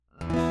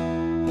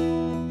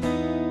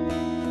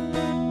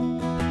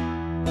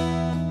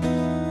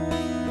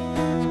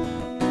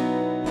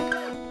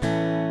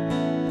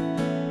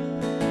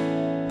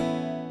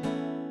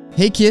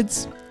Hey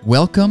kids,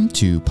 welcome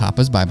to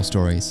Papa's Bible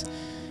Stories.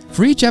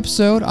 For each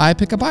episode, I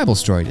pick a Bible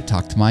story to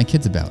talk to my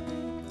kids about.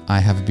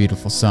 I have a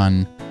beautiful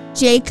son,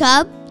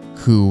 Jacob,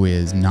 who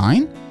is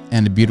 9,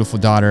 and a beautiful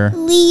daughter,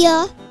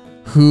 Leah,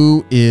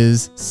 who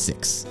is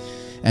 6.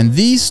 And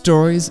these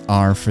stories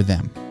are for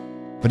them.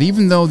 But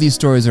even though these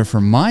stories are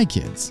for my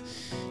kids,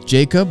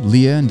 Jacob,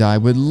 Leah, and I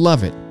would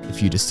love it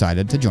if you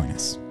decided to join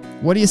us.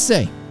 What do you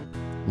say?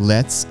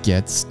 Let's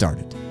get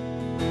started.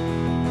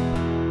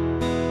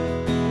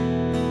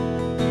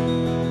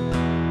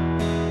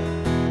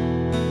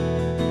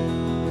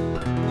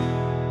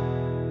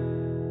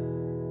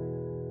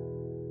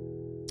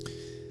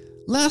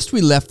 Last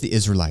we left the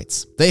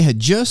Israelites, they had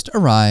just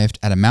arrived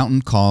at a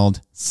mountain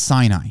called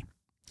Sinai.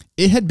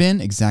 It had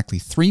been exactly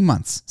 3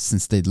 months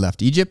since they'd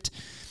left Egypt,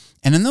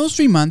 and in those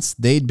 3 months,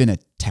 they'd been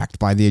attacked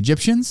by the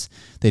Egyptians.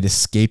 They'd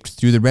escaped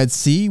through the Red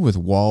Sea with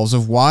walls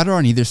of water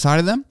on either side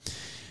of them.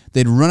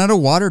 They'd run out of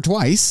water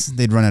twice.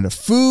 They'd run out of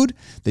food.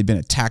 They'd been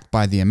attacked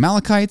by the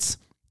Amalekites,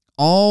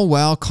 all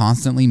while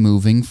constantly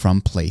moving from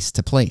place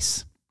to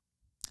place.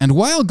 And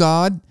while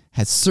God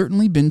had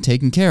certainly been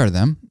taking care of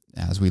them,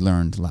 as we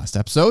learned last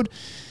episode,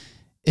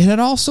 it had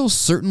also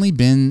certainly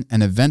been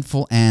an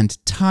eventful and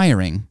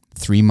tiring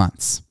 3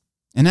 months.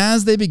 And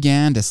as they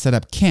began to set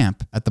up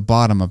camp at the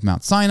bottom of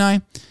Mount Sinai,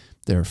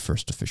 their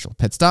first official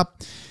pit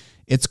stop,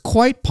 it's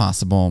quite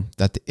possible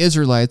that the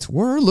Israelites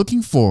were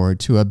looking forward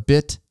to a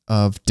bit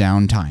of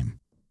downtime.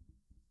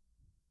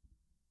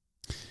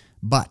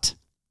 But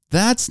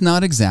that's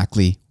not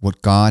exactly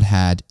what God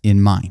had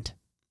in mind,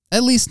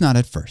 at least not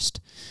at first.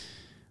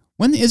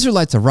 When the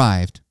Israelites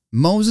arrived,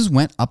 Moses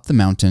went up the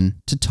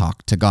mountain to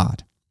talk to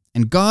God.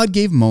 And God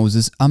gave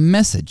Moses a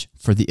message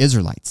for the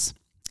Israelites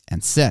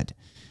and said,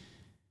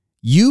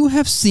 "You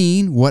have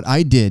seen what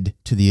I did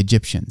to the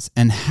Egyptians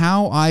and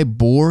how I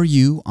bore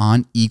you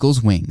on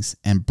eagle's wings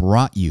and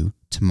brought you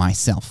to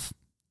myself.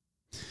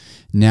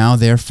 Now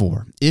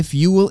therefore, if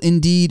you will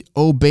indeed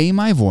obey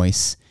my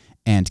voice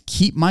and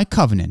keep my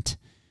covenant,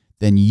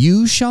 then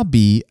you shall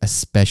be a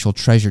special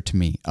treasure to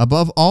me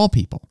above all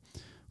people,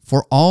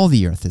 for all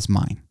the earth is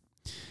mine.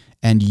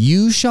 And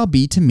you shall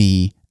be to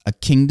me a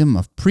kingdom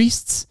of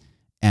priests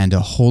and a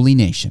holy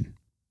nation."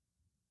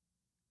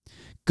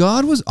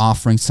 God was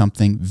offering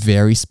something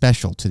very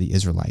special to the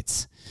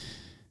Israelites.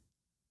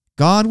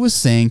 God was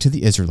saying to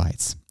the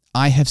Israelites,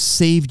 "I have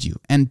saved you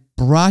and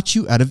brought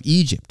you out of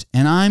Egypt,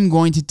 and I'm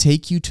going to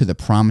take you to the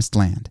promised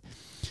land.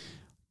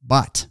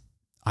 But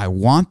I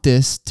want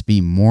this to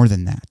be more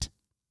than that.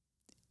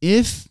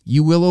 If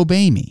you will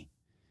obey me,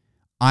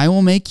 I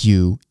will make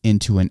you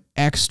into an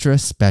extra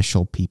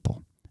special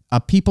people. A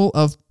people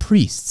of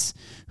priests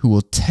who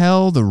will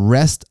tell the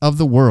rest of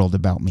the world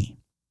about me."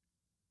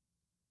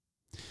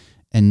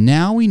 And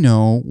now we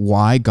know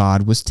why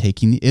God was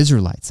taking the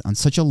Israelites on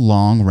such a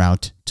long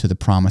route to the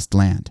promised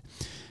land.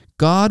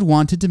 God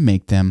wanted to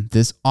make them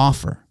this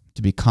offer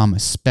to become a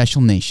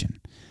special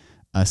nation,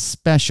 a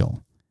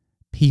special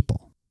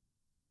people.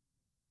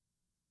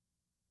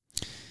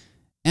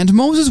 And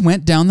Moses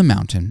went down the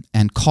mountain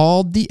and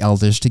called the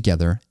elders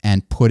together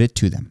and put it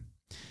to them.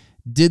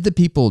 Did the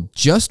people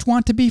just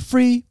want to be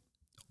free,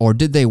 or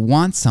did they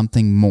want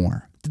something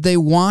more? Did they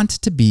want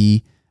to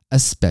be a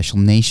special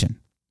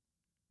nation?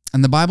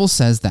 And the Bible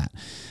says that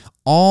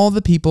all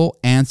the people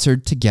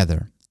answered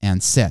together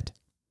and said,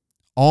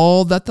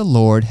 "All that the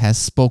Lord has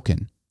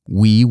spoken,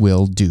 we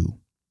will do."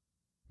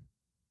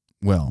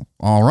 Well,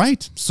 all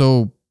right,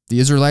 so the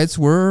Israelites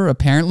were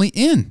apparently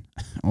in.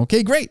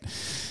 Okay, great.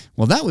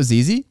 Well, that was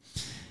easy.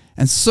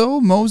 And so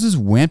Moses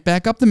went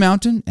back up the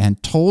mountain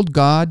and told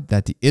God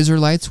that the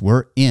Israelites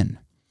were in.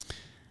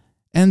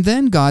 And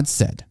then God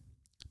said,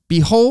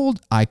 "Behold,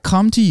 I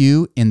come to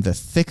you in the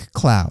thick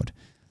cloud,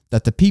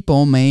 that the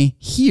people may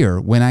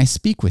hear when I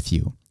speak with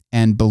you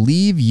and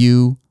believe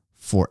you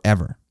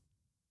forever."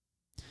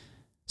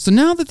 So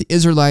now that the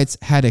Israelites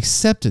had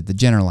accepted the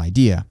general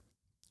idea,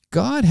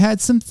 God had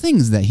some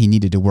things that he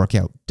needed to work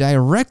out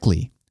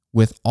directly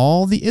with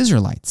all the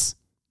Israelites.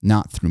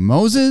 Not through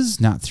Moses,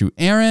 not through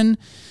Aaron,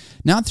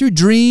 not through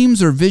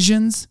dreams or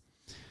visions,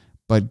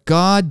 but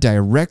God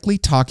directly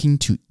talking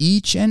to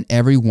each and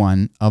every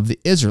one of the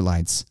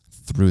Israelites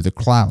through the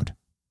cloud.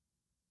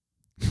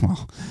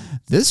 Well,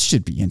 this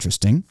should be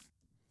interesting.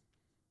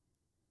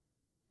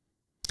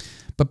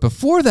 But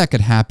before that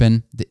could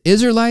happen, the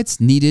Israelites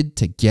needed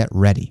to get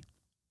ready.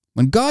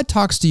 When God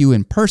talks to you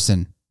in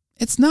person,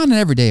 it's not an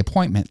everyday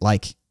appointment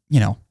like,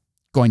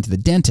 going to the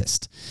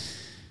dentist.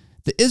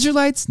 The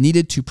Israelites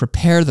needed to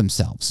prepare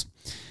themselves.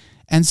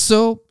 And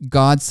so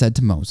God said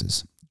to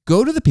Moses,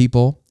 "Go to the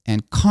people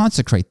and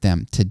consecrate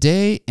them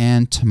today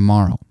and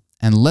tomorrow,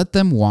 and let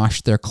them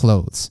wash their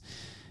clothes,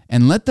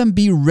 and let them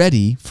be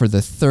ready for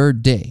the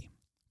 3rd day.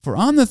 For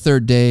on the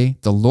 3rd day,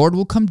 the Lord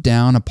will come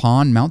down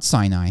upon Mount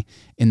Sinai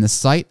in the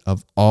sight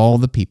of all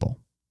the people."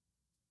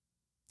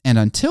 And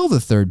until the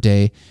 3rd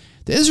day,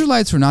 the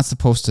Israelites were not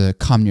supposed to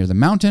come near the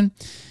mountain.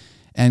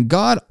 And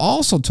God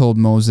also told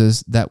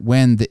Moses that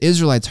when the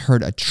Israelites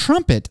heard a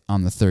trumpet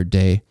on the 3rd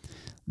day,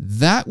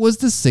 That was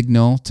the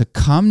signal to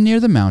come near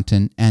the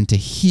mountain and to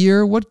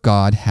hear what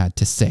God had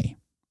to say.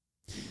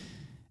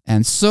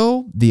 And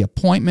so the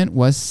appointment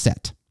was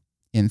set.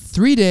 In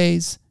 3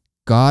 days,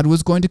 God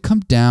was going to come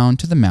down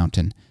to the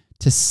mountain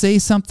to say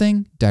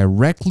something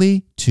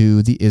directly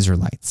to the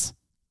Israelites.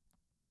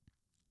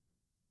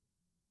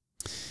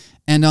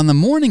 And on the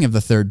morning of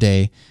the third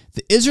day,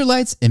 the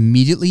Israelites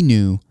immediately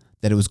knew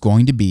that it was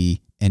going to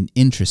be an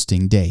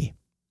interesting day.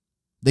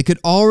 They could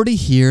already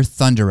hear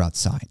thunder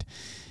outside.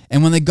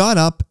 And when they got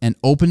up and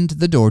opened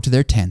the door to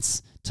their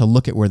tents to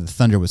look at where the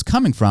thunder was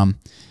coming from,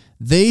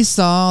 they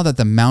saw that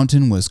the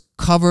mountain was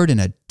covered in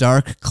a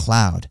dark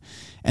cloud,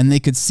 and they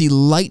could see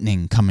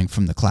lightning coming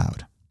from the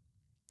cloud.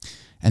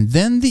 And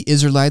then the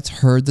Israelites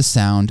heard the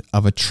sound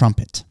of a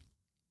trumpet.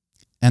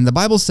 And the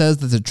Bible says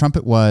that the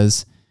trumpet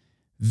was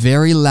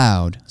very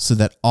loud, so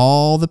that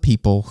all the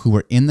people who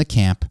were in the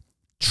camp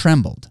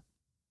trembled.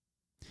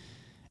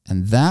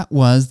 And that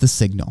was the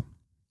signal.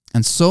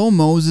 And so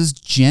Moses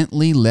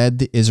gently led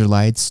the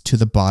Israelites to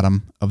the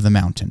bottom of the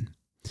mountain.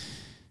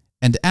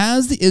 And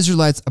as the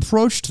Israelites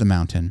approached the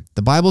mountain,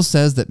 the Bible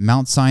says that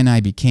Mount Sinai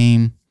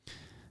became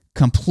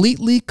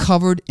completely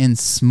covered in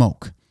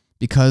smoke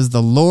because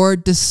the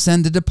Lord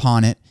descended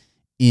upon it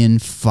in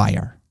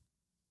fire.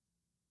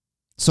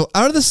 So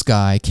out of the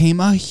sky came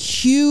a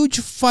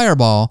huge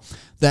fireball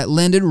that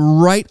landed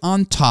right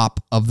on top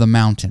of the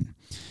mountain.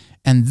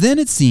 And then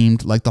it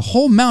seemed like the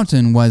whole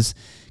mountain was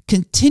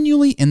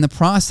continually in the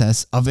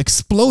process of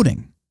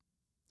exploding.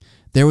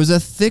 There was a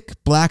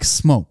thick black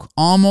smoke,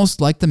 almost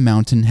like the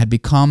mountain had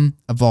become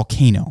a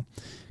volcano,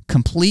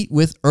 complete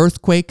with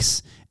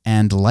earthquakes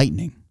and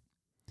lightning.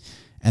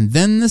 And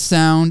then the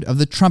sound of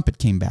the trumpet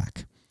came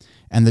back,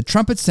 and the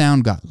trumpet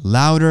sound got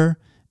louder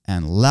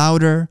and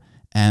louder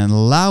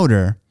and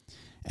louder,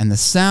 and the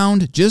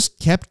sound just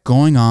kept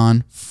going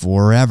on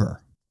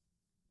forever.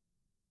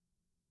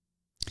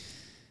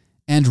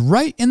 And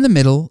right in the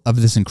middle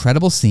of this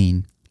incredible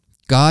scene,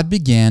 God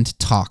began to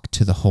talk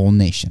to the whole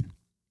nation.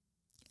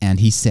 And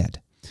he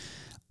said,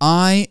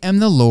 "I am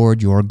the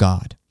Lord your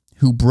God,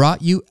 who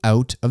brought you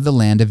out of the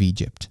land of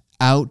Egypt,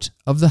 out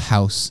of the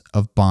house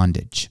of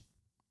bondage."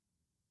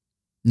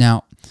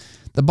 Now,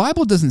 the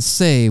Bible doesn't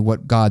say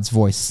what God's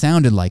voice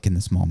sounded like in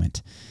this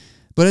moment,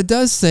 but it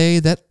does say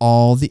that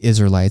all the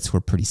Israelites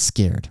were pretty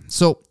scared.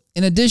 So,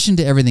 in addition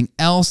to everything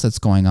else that's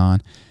going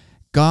on,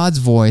 God's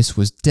voice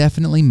was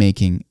definitely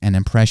making an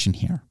impression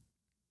here.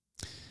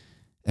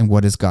 And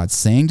what is God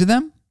saying to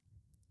them?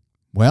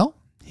 Well,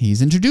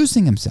 he's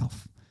introducing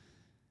himself.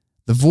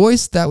 The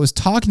voice that was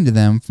talking to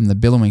them from the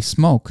billowing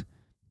smoke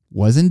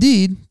was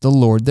indeed the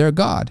Lord their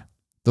God,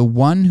 the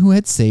one who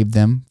had saved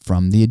them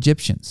from the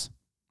Egyptians.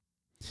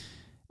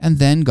 And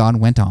then God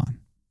went on.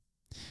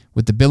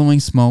 With the billowing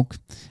smoke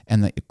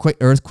and the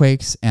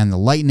earthquakes and the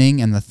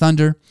lightning and the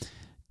thunder,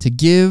 to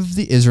give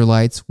the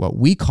Israelites what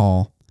we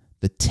call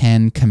the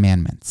 10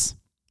 Commandments.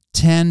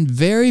 10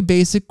 very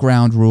basic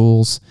ground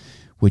rules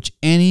which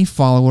any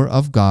follower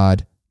of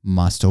God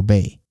must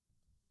obey.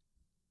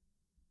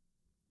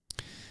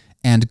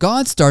 And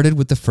God started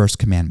with the first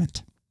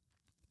commandment.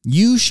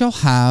 "You shall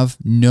have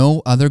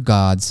no other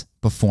gods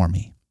before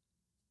me."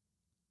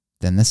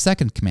 Then the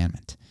second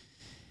commandment.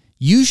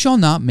 "You shall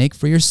not make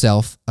for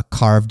yourself a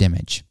carved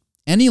image,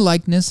 any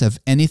likeness of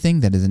anything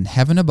that is in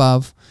heaven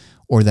above,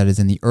 or that is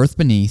in the earth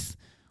beneath,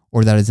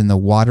 or that is in the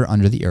water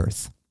under the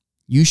earth.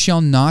 You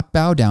shall not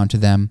bow down to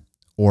them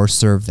or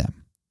serve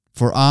them.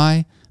 For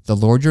I, the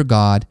Lord your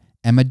God,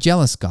 am a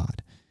jealous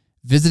God,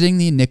 visiting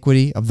the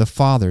iniquity of the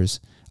fathers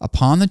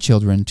upon the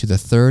children to the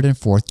third and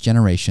fourth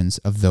generations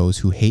of those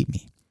who hate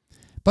me,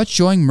 but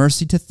showing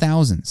mercy to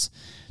thousands,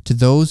 to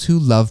those who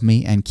love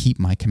me and keep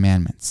my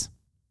commandments."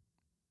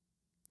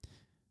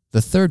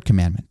 The third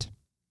commandment.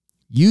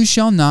 "You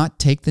shall not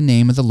take the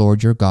name of the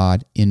Lord your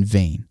God in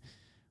vain,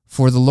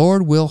 for the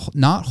Lord will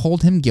not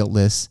hold him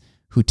guiltless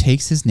who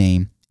takes his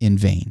name in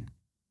vain."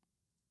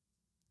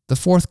 The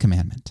fourth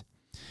commandment.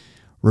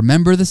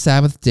 "Remember the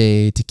Sabbath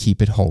day to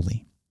keep it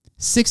holy.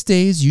 6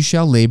 days you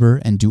shall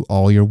labor and do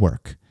all your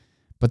work.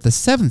 But the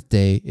seventh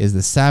day is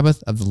the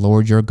Sabbath of the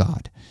Lord your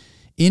God.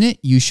 In it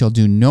you shall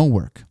do no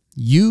work,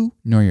 you,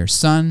 nor your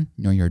son,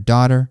 nor your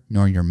daughter,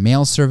 nor your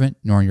male servant,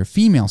 nor your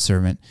female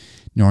servant,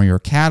 nor your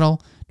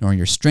cattle, nor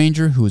your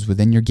stranger who is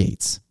within your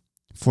gates.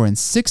 For in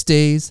 6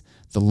 days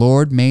the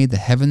Lord made the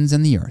heavens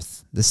and the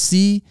earth, the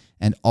sea,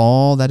 and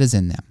all that is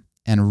in them,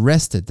 and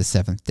rested the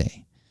seventh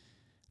day.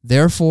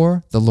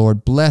 Therefore the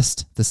Lord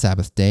blessed the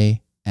Sabbath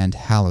day and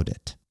hallowed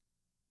it."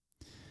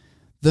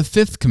 The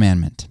fifth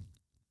commandment.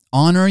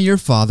 "Honor your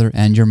father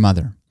and your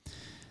mother,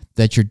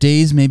 that your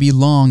days may be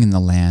long in the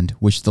land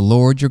which the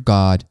Lord your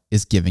God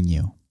is giving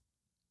you."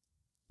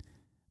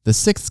 The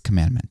sixth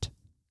commandment.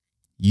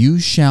 "You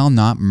shall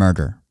not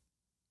murder."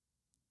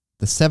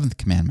 The seventh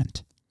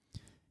commandment.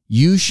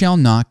 "You shall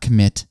not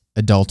commit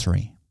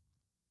adultery."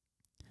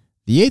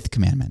 The eighth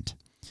commandment.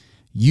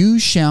 "You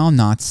shall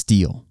not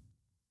steal."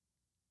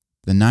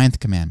 The ninth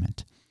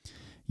commandment.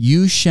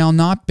 "You shall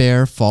not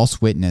bear false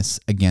witness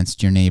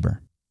against your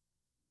neighbor."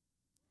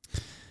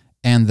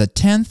 And the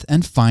 10th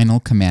and final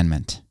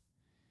commandment.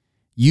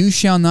 You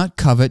shall not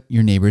covet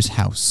your neighbor's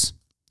house.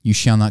 You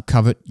shall not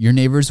covet your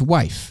neighbor's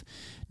wife,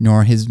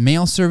 nor his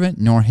male servant,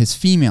 nor his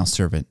female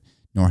servant,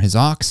 nor his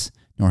ox,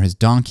 nor his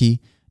donkey,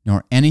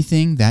 nor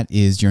anything that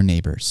is your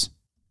neighbor's.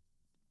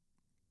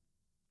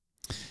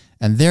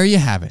 And there you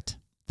have it,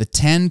 the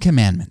 10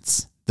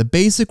 Commandments, the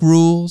basic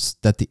rules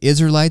that the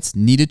Israelites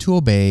needed to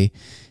obey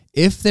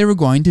if they were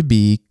going to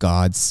be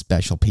God's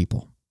special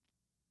people.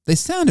 They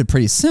sounded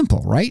pretty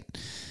simple, right?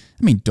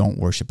 I mean, don't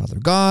worship other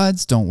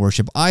gods, don't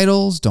worship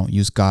idols, don't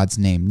use God's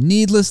name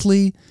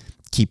needlessly,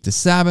 keep the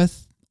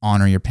Sabbath,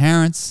 honor your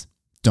parents,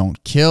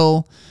 don't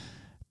kill,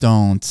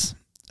 don't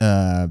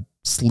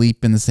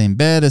sleep in the same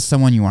bed as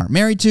someone you aren't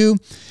married to,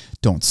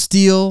 don't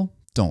steal,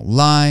 don't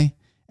lie,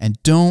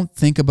 and don't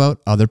think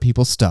about other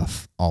people's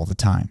stuff all the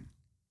time.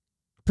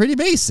 Pretty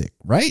basic,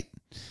 right?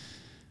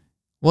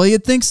 Well,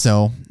 you'd think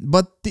so,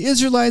 but the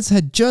Israelites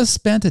had just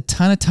spent a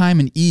ton of time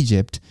in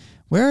Egypt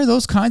where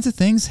those kinds of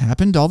things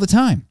happened all the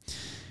time.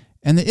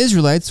 And the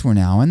Israelites were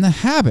now in the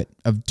habit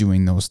of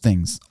doing those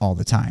things all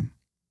the time.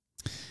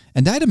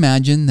 And I'd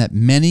imagine that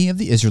many of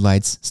the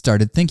Israelites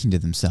started thinking to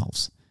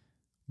themselves,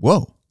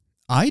 whoa,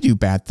 I do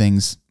bad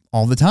things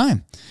all the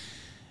time.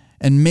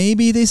 And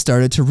maybe they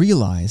started to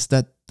realize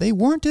that they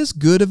weren't as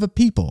good of a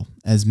people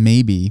as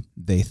maybe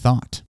they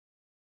thought.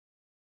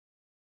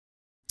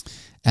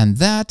 And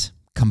that,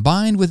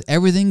 combined with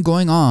everything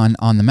going on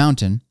the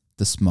mountain,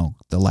 the smoke,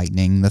 the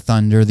lightning, the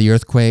thunder, the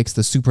earthquakes,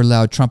 the super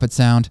loud trumpet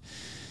sound,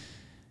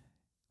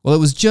 well, it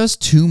was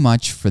just too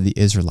much for the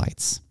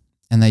Israelites,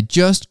 and they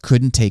just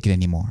couldn't take it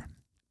anymore.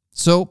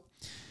 So,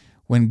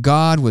 when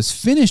God was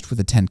finished with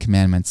the 10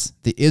 Commandments,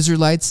 the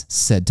Israelites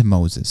said to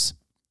Moses,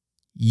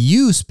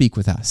 "You speak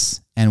with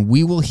us, and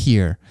we will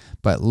hear,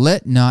 but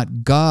let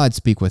not God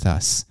speak with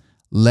us,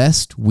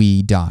 lest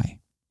we die."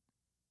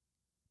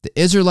 The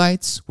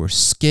Israelites were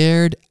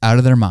scared out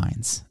of their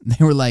minds.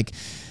 They were like,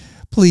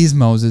 "Please,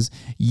 Moses,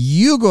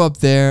 you go up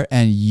there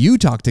and you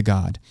talk to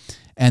God,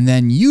 and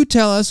then you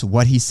tell us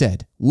what he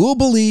said. We'll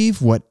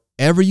believe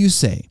whatever you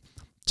say.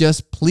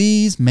 Just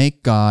please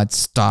make God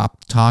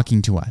stop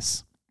talking to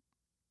us."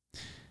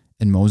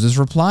 And Moses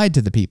replied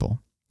to the people,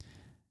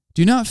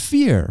 "Do not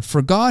fear,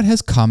 for God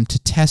has come to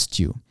test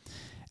you,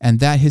 and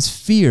that his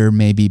fear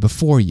may be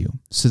before you,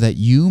 so that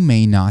you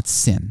may not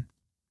sin."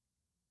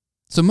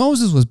 So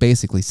Moses was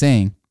basically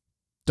saying,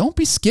 don't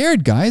be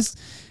scared, guys.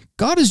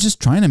 God is just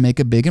trying to make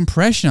a big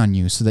impression on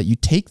you so that you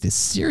take this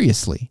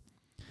seriously.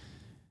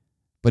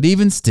 But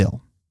even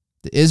still,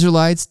 the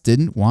Israelites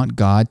didn't want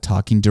God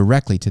talking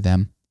directly to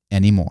them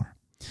anymore.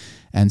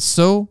 And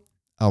so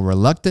a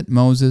reluctant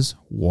Moses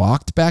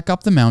walked back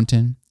up the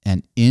mountain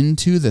and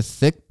into the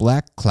thick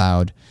black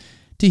cloud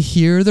to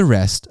hear the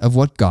rest of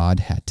what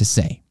God had to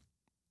say.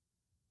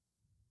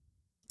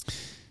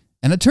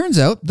 And it turns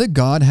out that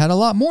God had a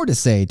lot more to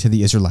say to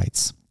the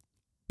Israelites.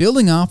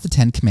 Building off the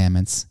 10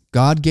 Commandments,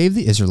 God gave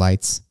the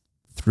Israelites,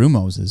 through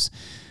Moses,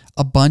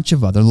 a bunch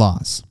of other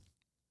laws.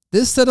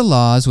 This set of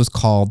laws was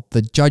called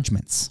the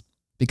judgments,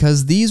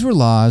 because these were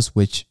laws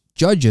which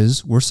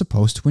judges were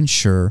supposed to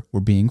ensure were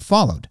being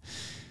followed,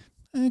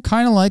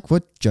 kind of like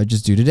what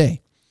judges do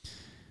today.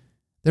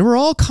 There were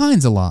all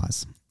kinds of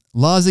laws.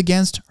 Laws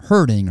against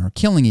hurting or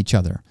killing each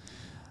other,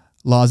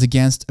 laws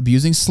against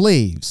abusing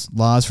slaves,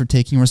 laws for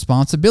taking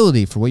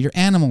responsibility for what your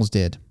animals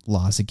did,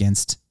 laws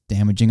against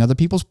damaging other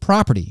people's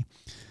property,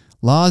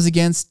 laws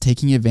against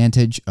taking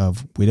advantage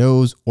of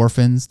widows,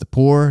 orphans, the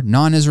poor,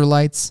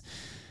 non-Israelites,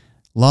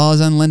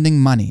 laws on lending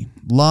money,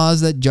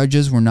 laws that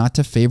judges were not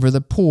to favor the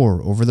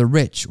poor over the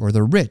rich or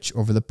the rich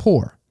over the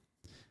poor,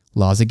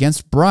 laws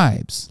against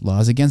bribes,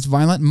 laws against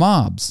violent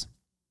mobs.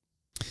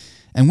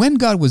 And when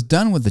God was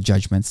done with the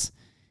judgments,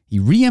 he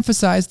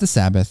re-emphasized the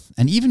Sabbath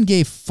and even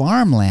gave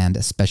farmland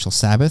a special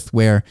Sabbath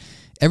where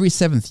every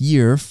 7th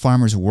year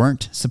farmers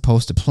weren't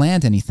supposed to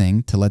plant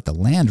anything to let the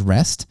land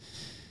rest.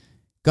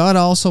 God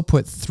also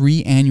put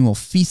 3 annual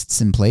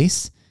feasts in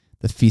place,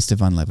 the Feast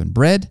of Unleavened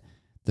Bread,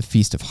 the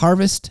Feast of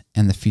Harvest,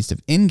 and the Feast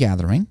of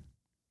Ingathering.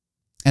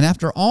 And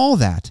after all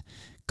that,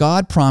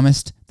 God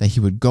promised that he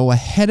would go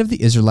ahead of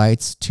the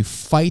Israelites to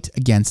fight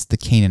against the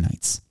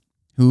Canaanites,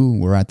 who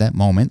were at that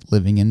moment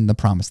living in the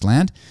Promised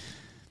Land,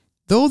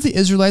 though the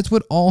Israelites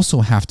would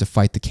also have to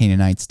fight the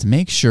Canaanites to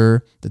make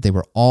sure that they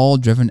were all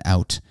driven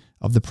out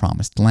of the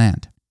Promised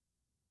Land.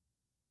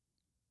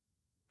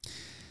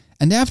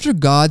 And after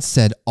God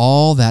said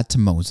all that to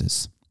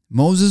Moses,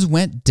 Moses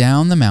went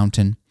down the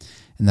mountain,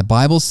 and the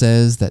Bible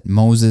says that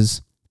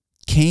Moses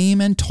came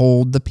and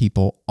told the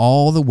people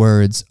all the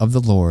words of the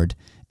Lord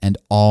and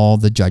all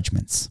the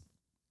judgments.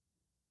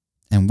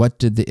 And what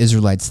did the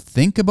Israelites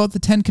think about the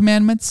 10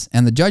 Commandments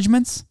and the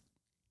judgments?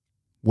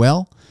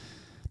 Well,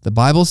 the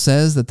Bible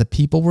says that the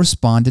people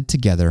responded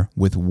together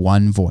with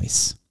one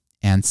voice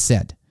and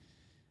said,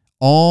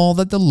 "All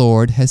that the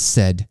Lord has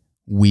said,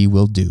 we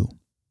will do."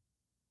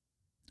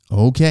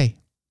 Okay,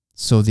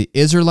 so the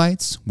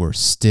Israelites were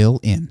still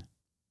in.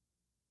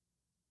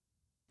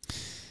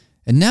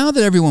 And now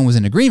that everyone was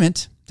in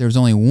agreement, there was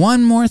only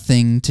one more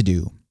thing to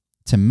do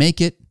to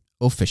make it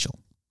official.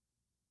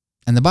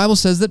 And the Bible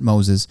says that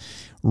Moses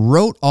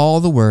wrote all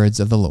the words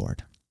of the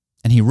Lord.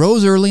 And he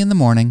rose early in the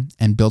morning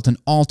and built an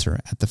altar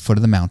at the foot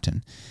of the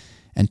mountain,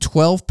 and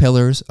 12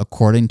 pillars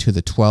according to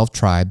the 12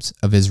 tribes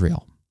of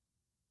Israel.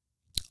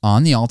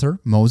 On the altar,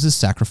 Moses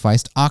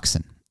sacrificed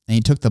oxen, and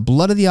he took the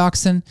blood of the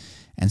oxen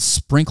and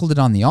sprinkled it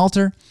on the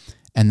altar,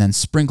 and then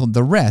sprinkled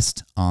the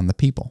rest on the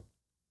people.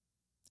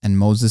 And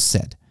Moses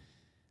said,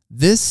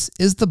 "This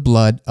is the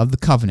blood of the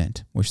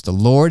covenant which the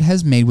Lord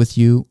has made with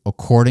you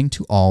according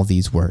to all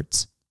these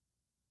words."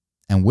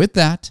 And with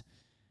that,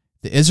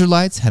 the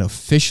Israelites had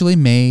officially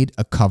made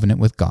a covenant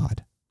with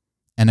God,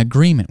 an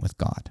agreement with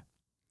God.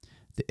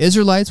 The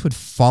Israelites would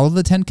follow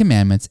the 10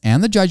 Commandments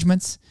and the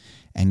judgments,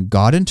 and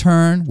God in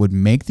turn would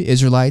make the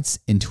Israelites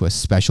into a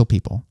special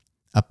people,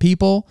 a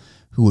people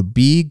who would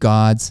be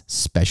God's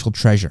special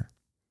treasure,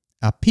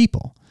 a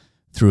people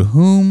through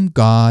whom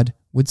God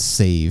would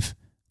save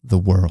the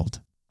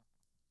world.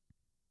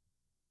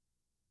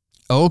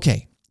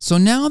 Okay, so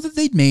now that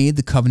they'd made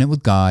the covenant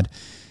with God,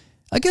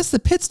 I guess the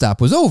pit stop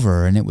was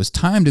over and it was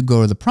time to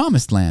go to the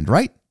promised land,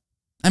 right?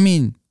 I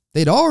mean,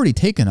 they'd already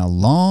taken a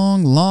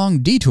long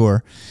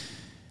detour,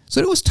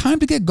 so it was time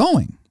to get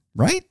going,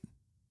 right?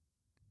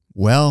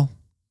 Well,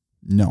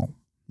 no.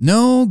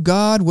 No,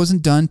 God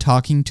wasn't done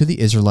talking to the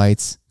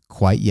Israelites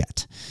quite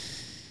yet.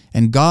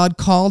 And God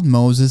called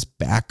Moses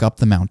back up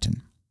the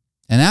mountain.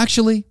 And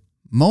actually,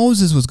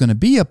 Moses was going to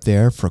be up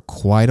there for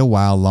quite a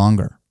while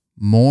longer,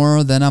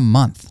 more than a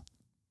month.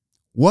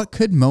 What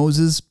could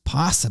Moses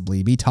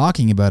possibly be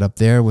talking about up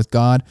there with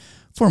God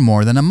for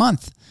more than a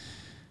month?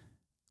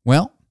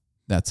 Well,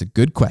 that's a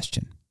good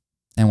question,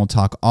 and we'll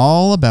talk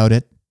all about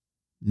it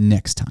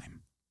next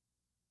time.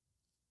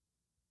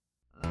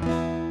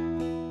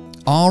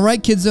 All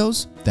right,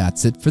 kidzos,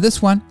 that's it for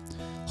this one.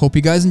 Hope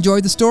you guys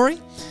enjoyed the story.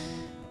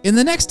 In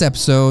the next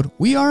episode,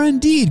 we are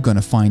indeed going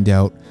to find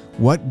out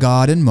what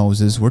God and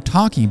Moses were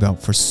talking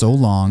about for so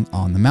long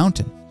on the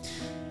mountain.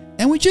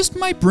 And we just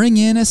might bring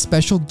in a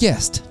special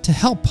guest to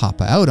help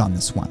Papa out on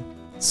this one.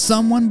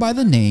 Someone by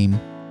the name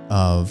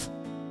of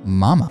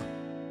Mama.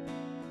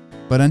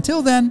 But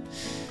until then,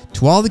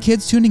 to all the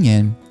kids tuning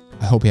in,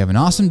 I hope you have an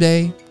awesome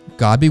day,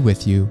 God be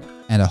with you,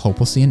 and I hope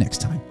we'll see you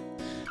next time.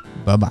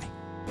 Bye-bye.